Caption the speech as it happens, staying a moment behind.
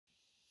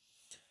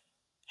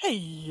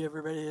Hey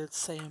everybody, it's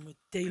Sam with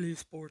Daily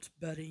Sports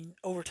Betting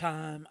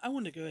Overtime. I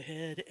want to go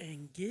ahead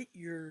and get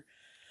your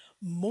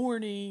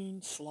morning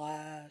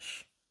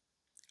slash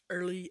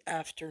early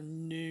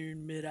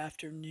afternoon, mid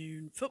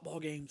afternoon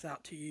football games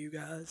out to you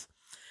guys.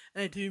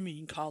 And I do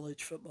mean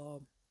college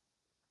football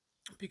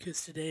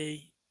because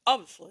today,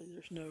 obviously,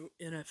 there's no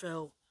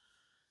NFL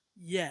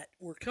yet.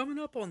 We're coming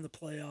up on the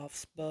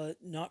playoffs, but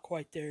not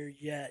quite there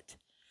yet.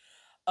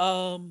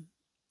 Um,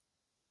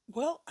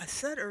 well, I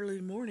said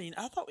early morning,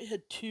 I thought we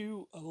had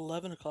two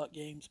 11 o'clock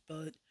games,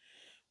 but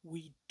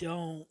we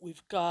don't.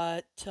 We've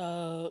got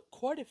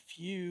quite a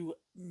few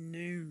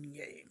noon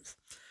games.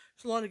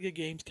 There's a lot of good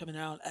games coming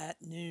out at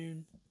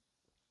noon.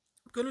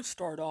 I'm going to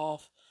start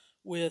off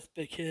with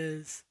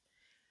because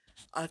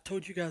I've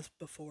told you guys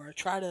before, I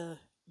try to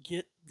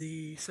get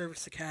the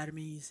service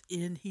academies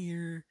in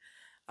here.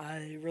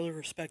 I really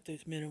respect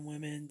those men and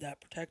women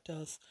that protect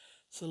us.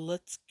 So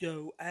let's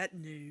go at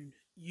noon.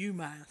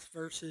 UMass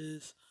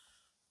versus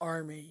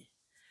Army.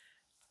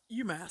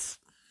 UMass.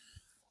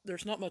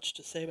 There's not much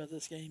to say about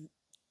this game.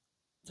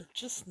 They're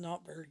just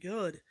not very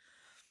good.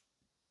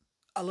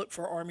 I look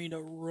for Army to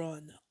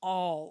run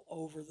all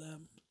over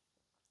them.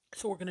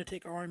 So we're going to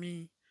take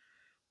Army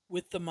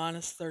with the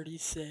minus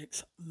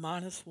 36,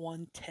 minus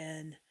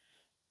 110,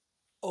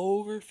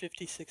 over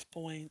 56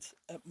 points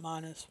at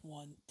minus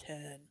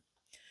 110.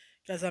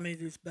 Guys, I made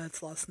these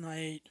bets last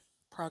night,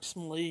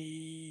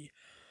 approximately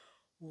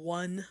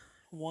 1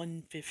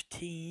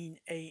 1:15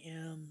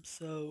 a.m.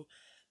 So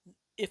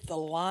if the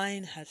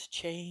line has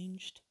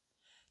changed,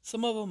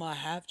 some of them I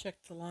have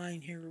checked the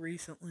line here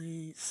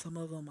recently, some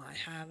of them I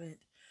haven't.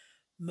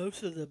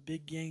 Most of the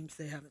big games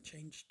they haven't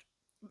changed,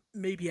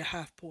 maybe a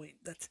half point.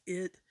 That's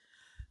it.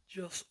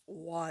 Just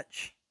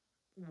watch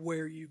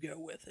where you go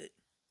with it.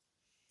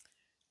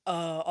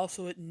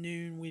 Also at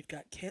noon, we've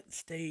got Kent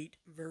State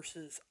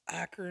versus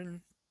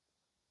Akron.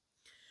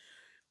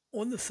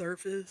 On the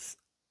surface,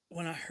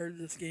 when I heard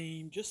this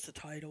game, just the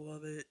title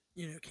of it,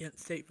 Kent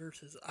State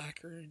versus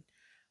Akron,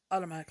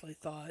 automatically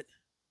thought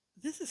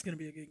this is going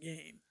to be a good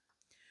game.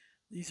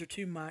 These are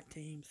two mock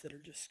teams that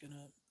are just going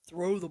to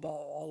throw the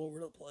ball all over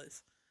the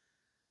place.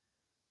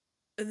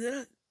 And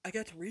then I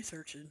got to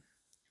researching,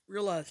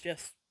 realized,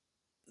 yes,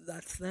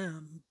 that's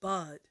them,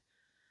 but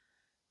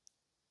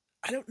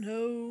I don't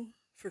know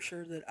for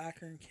sure that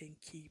Akron can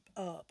keep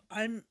up.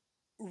 I'm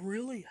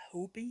really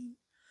hoping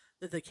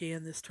that they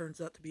can. This turns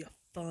out to be a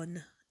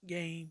fun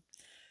game.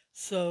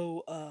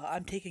 So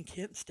I'm taking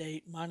Kent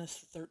State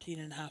minus 13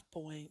 and a half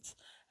points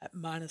at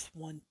minus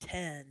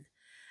 110.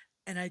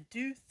 And I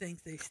do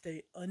think they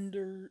stay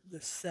under the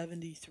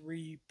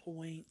 73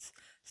 points.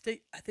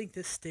 I think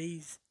this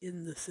stays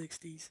in the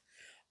 60s,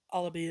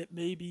 albeit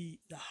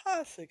maybe the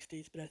high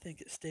 60s, but I think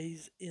it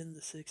stays in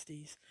the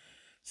 60s.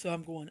 So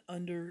I'm going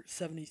under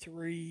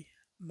 73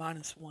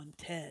 minus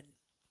 110.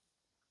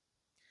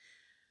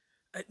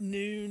 At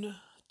noon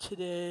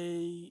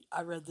today,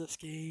 I read this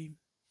game.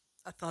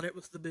 I thought it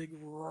was the big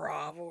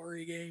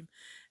rivalry game.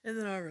 And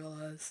then I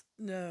realized,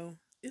 no,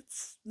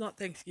 it's not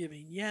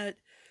Thanksgiving yet.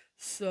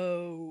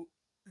 So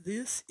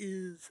this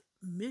is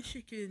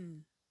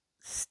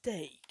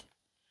State.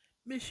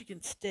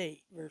 Michigan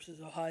State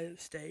versus Ohio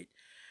State.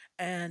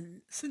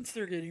 And since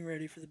they're getting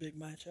ready for the big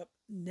matchup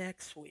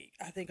next week,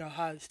 I think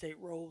Ohio State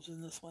rolls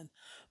in this one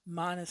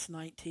minus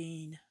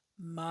 19,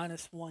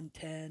 minus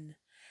 110.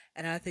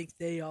 And I think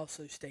they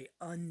also stay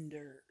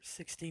under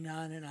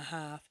 69 and a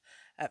half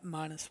at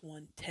minus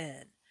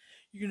 110.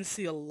 You're going to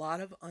see a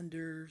lot of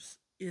unders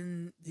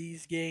in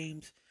these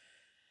games.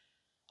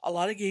 A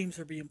lot of games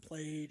are being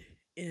played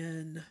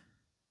in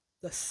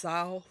the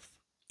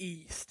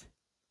southeast.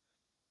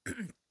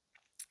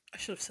 I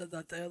should have said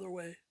that the other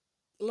way.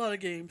 A lot of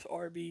games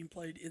are being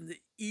played in the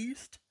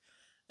east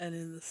and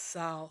in the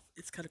south.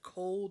 It's kind of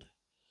cold.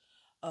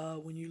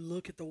 When you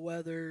look at the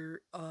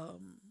weather,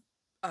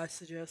 I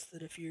suggest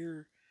that if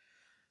you're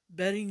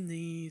betting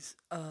these,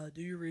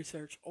 do your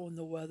research on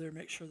the weather.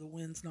 Make sure the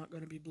wind's not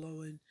going to be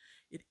blowing.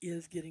 It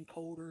is getting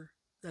colder.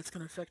 That's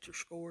going to affect your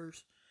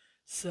scores.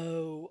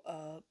 So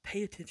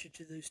pay attention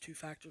to those two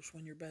factors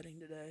when you're betting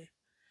today.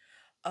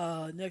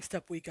 Next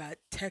up, we got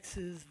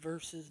Texas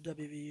versus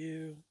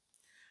WVU.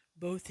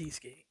 Both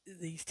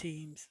these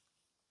teams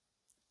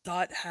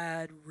thought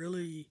had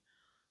really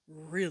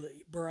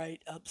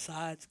bright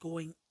upsides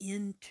going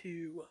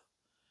into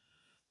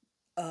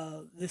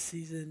this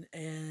season,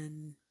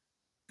 and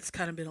it's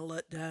kind of been a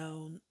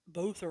letdown.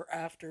 Both are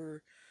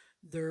after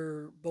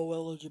their bowl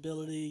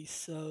eligibility,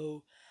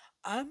 so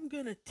I'm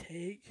gonna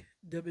take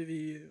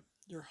WVU.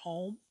 They're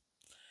home,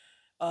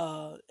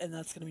 and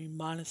that's gonna be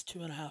minus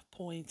 2.5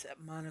 points at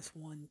minus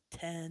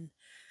 110.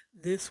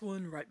 This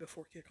one right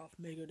before kickoff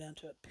may go down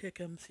to a pick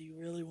 'em, so you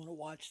really want to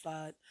watch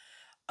that.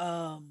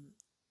 Um,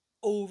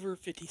 Over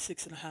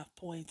 56.5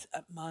 points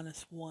at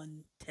minus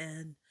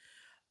 110.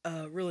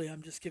 Really,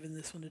 I'm just giving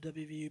this one to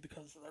WVU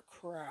because of the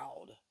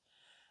crowd.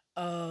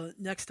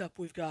 Next up,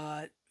 we've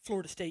got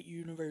Florida State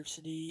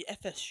University,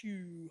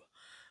 FSU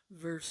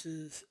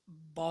versus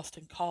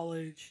Boston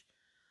College.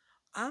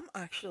 I'm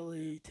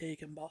actually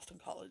taking Boston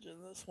College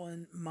in this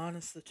one,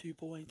 minus the 2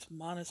 points,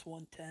 minus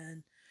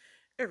 110.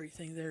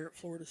 Everything there at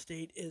Florida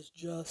State is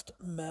just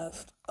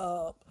messed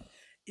up.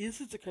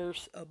 Is it the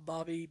curse of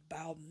Bobby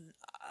Bowden?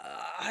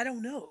 I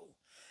don't know,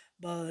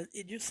 but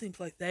it just seems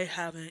like they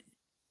haven't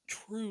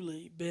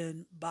truly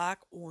been back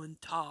on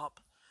top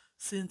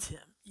since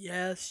him.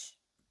 Yes,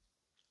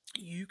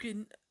 you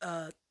can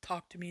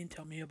talk to me and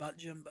tell me about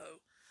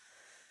Jimbo.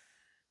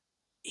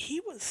 He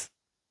was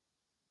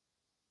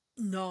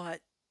not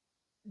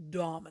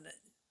dominant,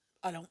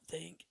 I don't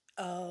think,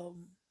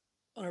 on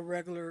a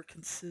regular,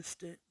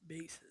 consistent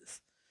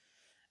basis.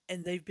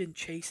 And they've been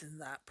chasing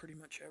that pretty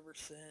much ever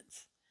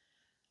since.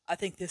 I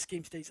think this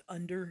game stays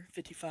under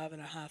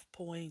 55.5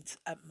 points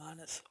at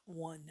minus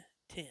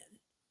 110.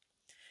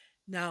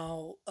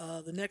 Now,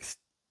 the next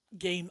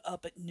game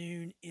up at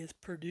noon is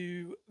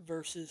Purdue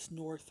versus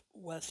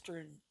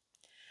Northwestern.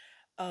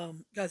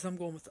 Guys, I'm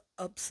going with the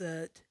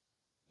upset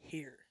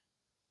here.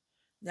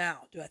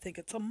 Now, do I think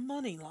it's a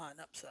money line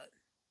upset?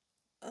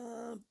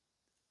 Um,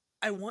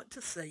 I want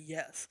to say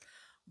yes,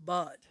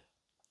 but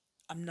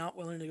I'm not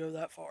willing to go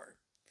that far.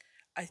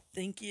 I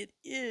think it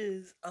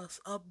is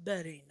a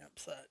betting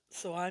upset.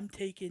 So I'm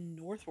taking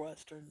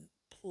Northwestern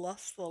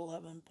plus the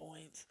 11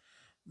 points,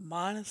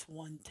 minus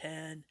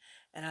 110,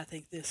 and I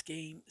think this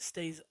game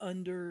stays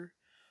under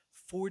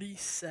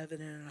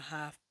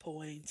 47.5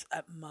 points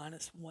at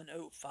minus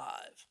 105.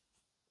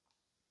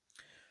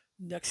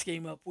 Next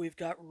game up, we've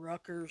got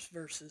Rutgers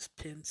versus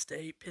Penn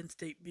State. Penn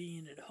State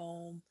being at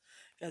home,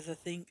 as I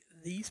think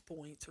these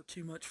points are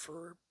too much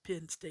for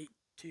Penn State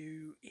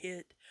to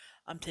hit.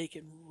 I'm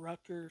taking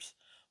Rutgers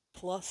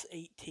plus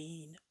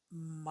 18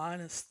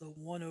 minus the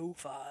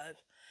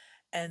 105.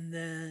 And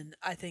then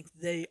I think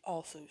they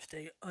also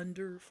stay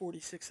under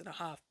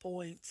 46.5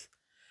 points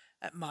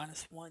at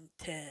minus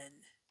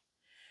 110.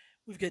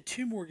 We've got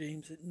two more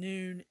games at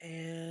noon,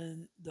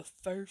 and the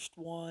first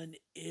one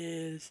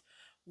is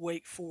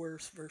Wake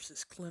Forest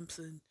versus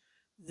Clemson.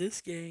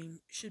 This game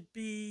should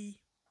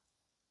be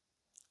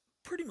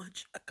pretty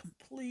much a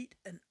complete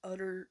and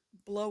utter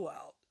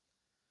blowout.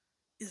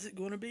 Is it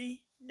going to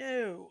be?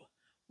 No.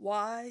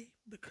 Why?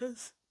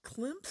 Because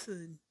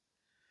Clemson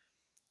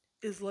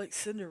is like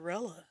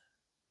Cinderella.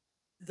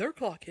 Their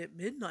clock hit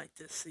midnight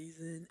this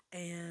season,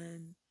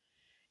 and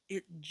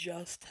it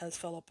just has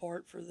fell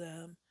apart for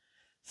them.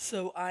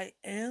 So I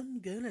am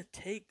going to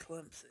take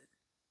Clemson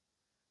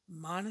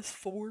minus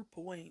 4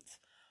 points,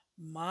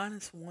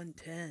 minus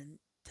 110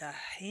 to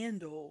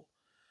handle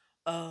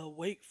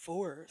Wake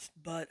Forest,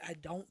 but I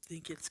don't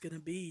think it's going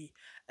to be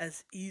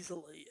as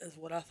easily as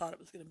what I thought it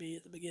was going to be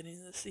at the beginning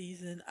of the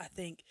season. I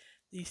think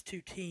these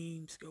two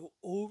teams go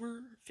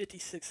over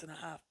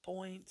 56.5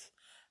 points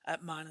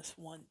at minus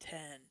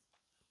 110.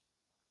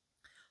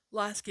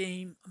 Last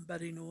game I'm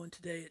betting on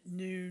today at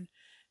noon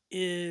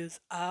is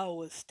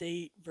Iowa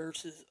State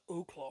versus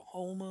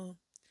Oklahoma.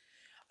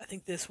 I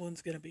think this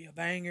one's going to be a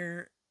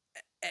banger.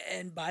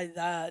 And by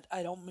that,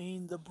 I don't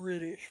mean the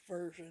British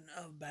version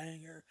of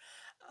banger.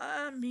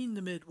 I mean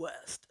the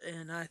Midwest.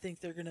 And I think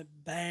they're going to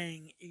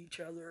bang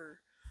each other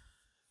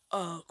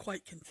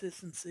quite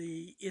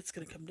consistency. It's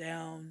going to come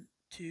down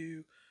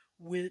to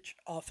which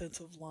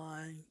offensive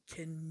line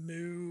can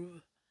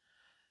move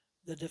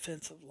the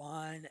defensive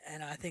line.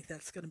 And I think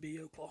that's going to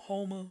be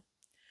Oklahoma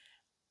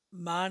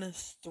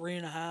minus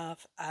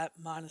 3.5 at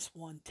minus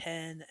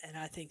 110. And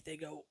I think they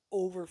go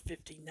over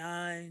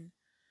 59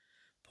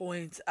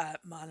 points at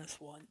minus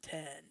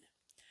 110.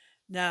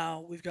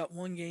 Now, we've got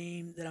one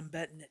game that I'm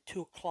betting at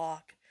 2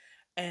 o'clock,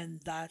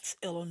 and that's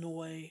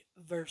Illinois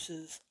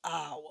versus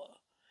Iowa.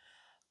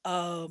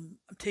 I'm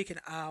taking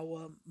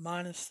Iowa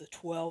minus the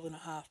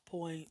 12.5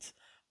 points,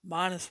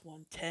 minus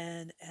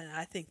 110, and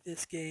I think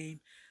this game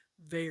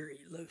very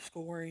low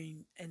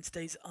scoring and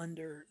stays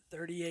under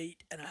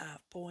 38.5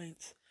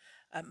 points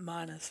at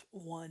minus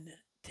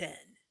 110.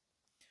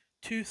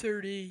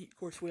 2:30, of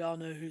course, we all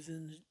know who's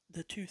in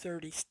the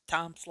 2:30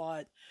 time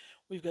slot.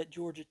 We've got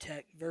Georgia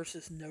Tech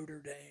versus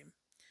Notre Dame.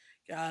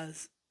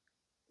 Guys,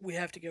 we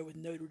have to go with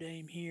Notre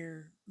Dame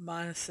here,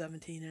 minus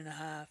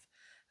 17.5,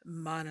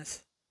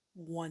 minus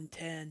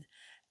 110.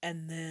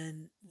 And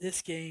then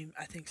this game,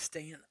 I think,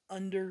 staying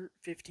under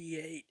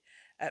 58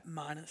 at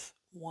minus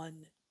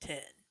 110.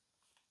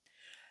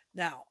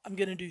 Now, I'm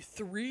going to do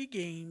three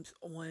games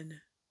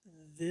on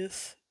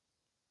this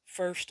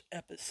first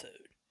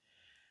episode.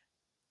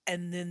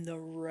 And then the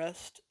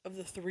rest of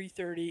the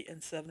 3:30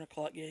 and 7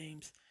 o'clock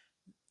games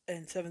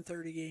and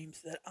 7:30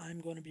 games that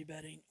I'm going to be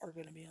betting are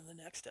going to be on the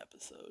next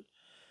episode.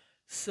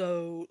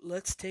 So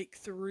let's take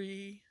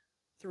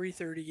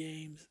 3:30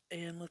 games,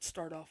 and let's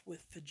start off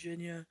with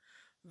Virginia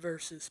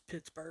versus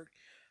Pittsburgh.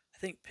 I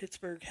think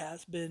Pittsburgh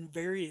has been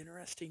very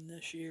interesting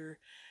this year,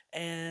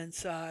 and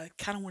so I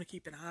kind of want to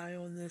keep an eye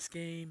on this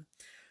game.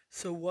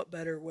 So what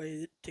better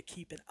way to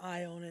keep an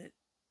eye on it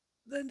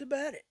than to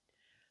bet it?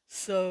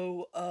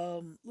 So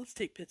let's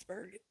take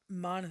Pittsburgh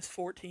minus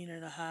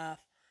 14.5,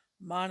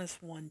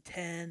 minus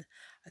 110.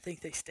 I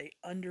think they stay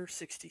under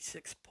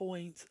 66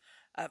 points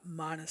at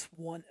minus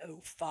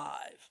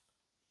 105.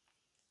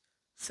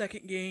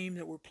 Second game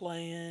that we're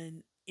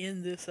playing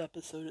in this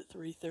episode at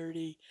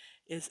 3:30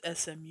 is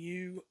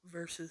SMU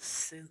versus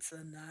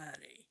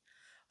Cincinnati.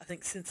 I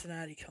think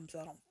Cincinnati comes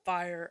out on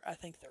fire. I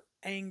think they're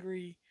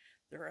angry.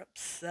 They're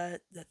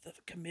upset that the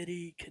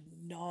committee could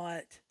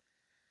not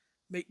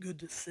make good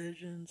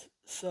decisions.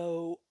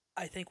 So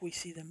I think we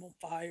see them on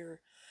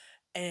fire.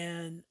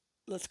 And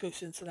let's go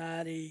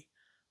Cincinnati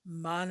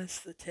minus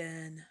the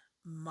 10,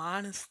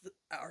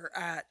 or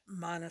at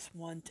minus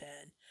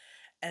 110.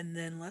 And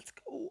then let's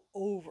go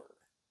over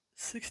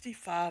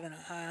 65 and a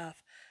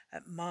half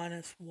at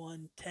minus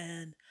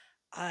 110.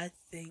 I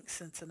think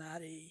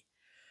Cincinnati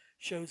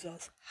shows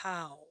us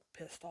how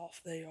pissed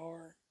off they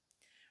are.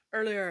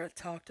 Earlier, I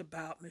talked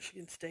about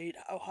Michigan State,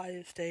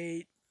 Ohio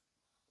State.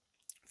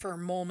 For a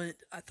moment,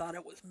 I thought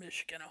it was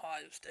Michigan,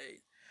 Ohio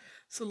State.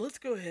 So let's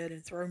go ahead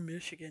and throw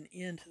Michigan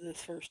into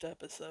this first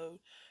episode.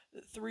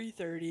 At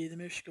 3:30, the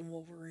Michigan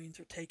Wolverines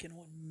are taking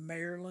on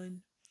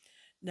Maryland.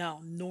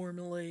 Now,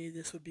 normally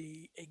this would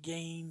be a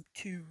game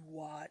to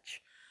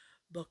watch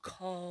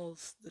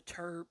because the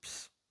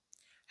Terps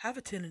have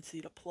a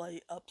tendency to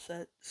play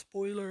upset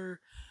spoiler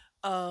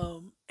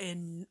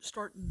and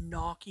start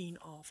knocking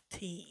off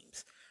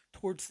teams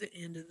towards the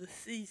end of the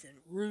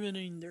season,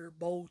 ruining their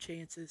bowl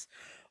chances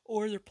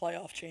or their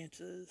playoff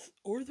chances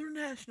or their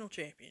national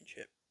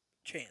championship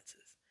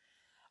chances.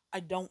 I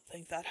don't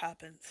think that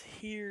happens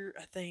here.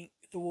 I think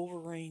the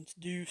Wolverines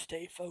do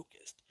stay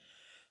focused.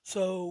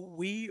 So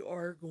we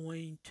are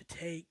going to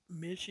take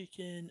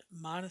Michigan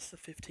minus the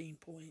 15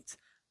 points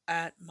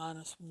at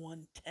minus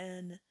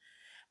 110.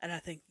 And I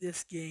think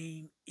this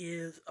game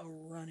is a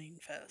running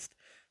fest.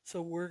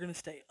 So we're going to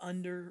stay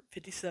under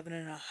 57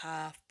 and a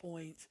half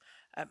points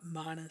at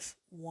minus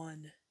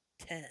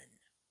 110.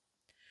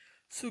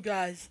 So,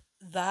 guys,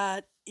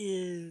 that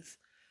is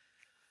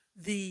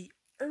the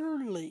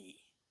early,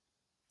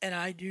 and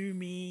I do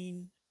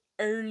mean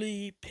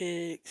early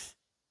picks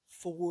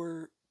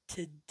for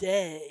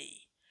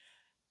today.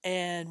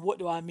 And what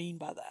do I mean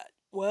by that?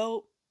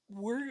 Well,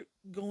 we're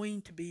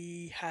going to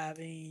be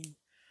having,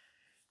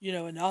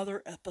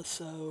 another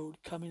episode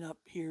coming up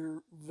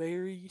here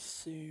very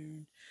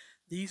soon.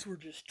 These were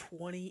just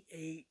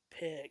 28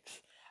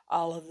 picks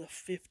out of the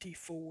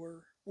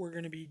 54 we're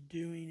going to be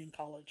doing in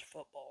college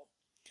football.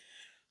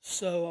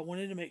 So I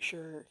wanted to make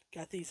sure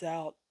got these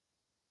out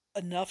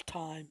enough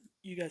time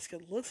you guys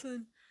could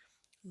listen,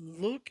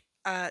 look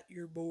at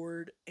your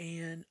board,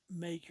 and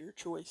make your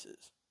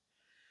choices.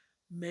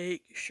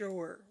 Make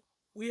sure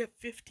we have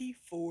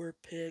 54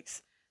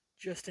 picks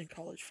just in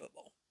college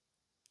football.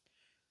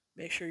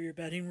 Make sure you're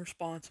betting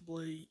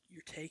responsibly,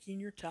 you're taking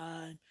your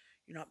time,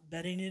 you're not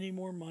betting any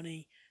more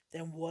money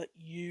than what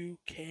you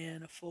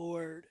can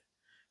afford.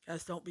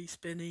 Guys, don't be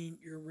spending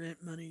your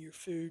rent money, your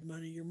food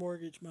money, your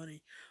mortgage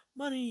money,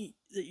 money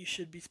that you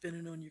should be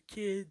spending on your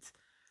kids.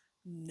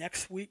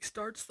 Next week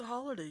starts the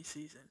holiday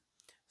season.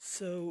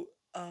 So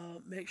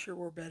make sure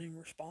we're betting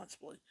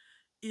responsibly.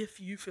 If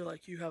you feel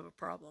like you have a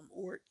problem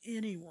or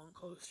anyone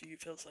close to you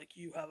feels like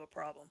you have a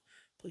problem,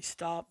 please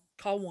stop.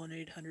 Call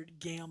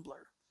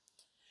 1-800-GAMBLER.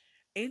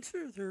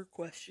 Answer their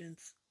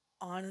questions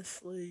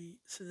honestly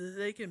so that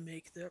they can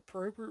make the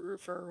appropriate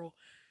referral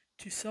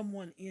to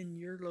someone in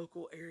your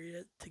local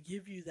area to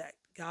give you that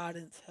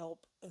guidance,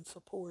 help, and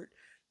support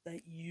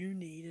that you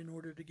need in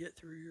order to get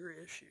through your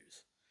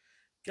issues.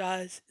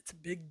 Guys, it's a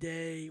big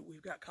day.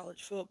 We've got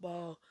college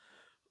football,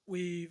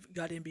 we've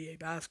got NBA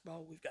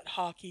basketball, we've got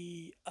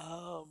hockey,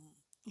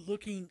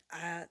 looking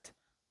at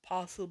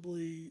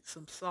possibly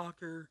some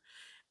soccer,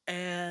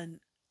 and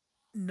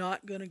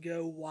not going to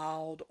go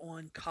wild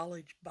on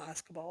college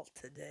basketball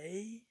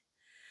today.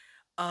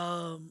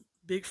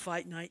 Big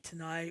fight night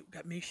tonight. We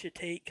got Misha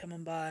Tate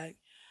coming back.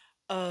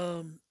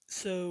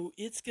 So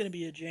it's going to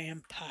be a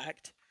jam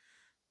packed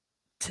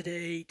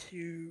today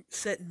to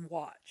sit and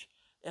watch.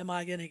 Am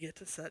I going to get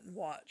to sit and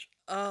watch?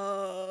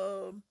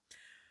 I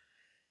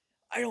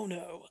don't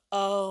know.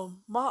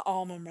 My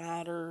alma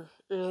mater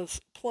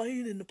is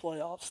playing in the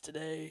playoffs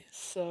today,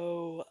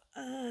 so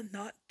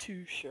not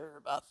too sure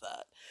about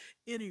that.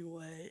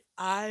 Anyway,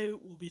 I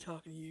will be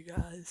talking to you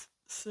guys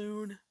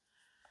soon.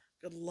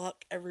 Good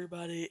luck,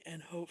 everybody,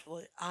 and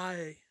hopefully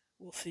I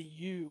will see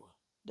you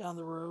down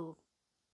the road.